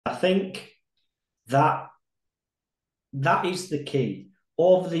think that that is the key.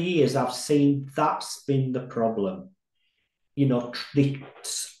 Over the years, I've seen that's been the problem. You know,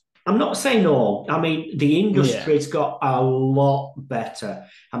 I'm not saying all. I mean, the Yeah. industry's got a lot better.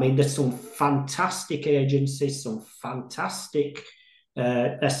 I mean, there's some fantastic agencies, some fantastic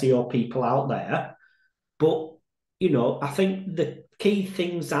SEO people out there. But, I think the key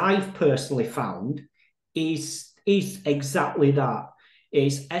things I've personally found is exactly that.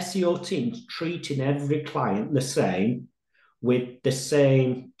 Is SEO teams treating every client the same with the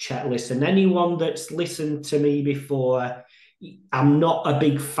same checklist. And anyone that's listened to me before, I'm not a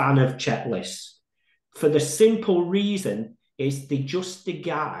big fan of checklists for the simple reason is they just a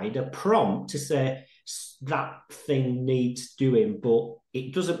guide, a prompt to say that thing needs doing, but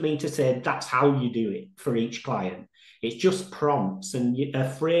it doesn't mean to say that's how you do it for each client. It's just prompts and a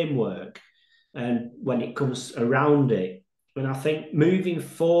framework. And when it comes around it, and I think moving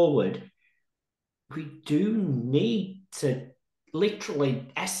forward, we do need to literally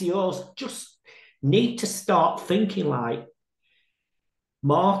SEOs just need to start thinking like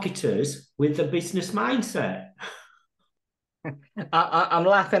marketers with a business mindset. I'm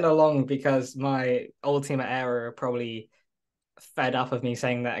laughing along because my old team at Aero are probably fed up of me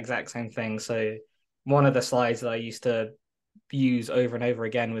saying that exact same thing. So one of the slides that I used to use over and over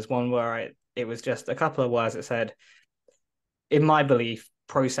again was one where it was just a couple of words that said, in my belief,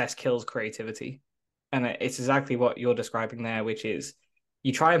 process kills creativity. And it's exactly what you're describing there, which is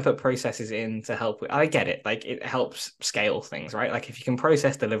you try and put processes in to help with, I get it, like it helps scale things, right? Like if you can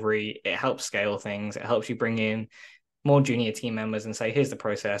process delivery, it helps scale things, it helps you bring in more junior team members and say, here's the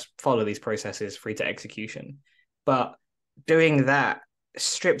process, follow these processes, free to execution. But doing that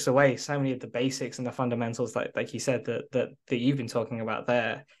strips away so many of the basics and the fundamentals, like you said, that you've been talking about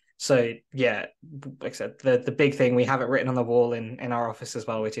there. So yeah, like I said, the big thing we have it written on the wall in our office as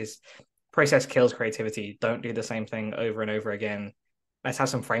well, which is process kills creativity. Don't do the same thing over and over again. Let's have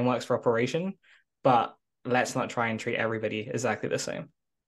some frameworks for operation, but let's not try and treat everybody exactly the same.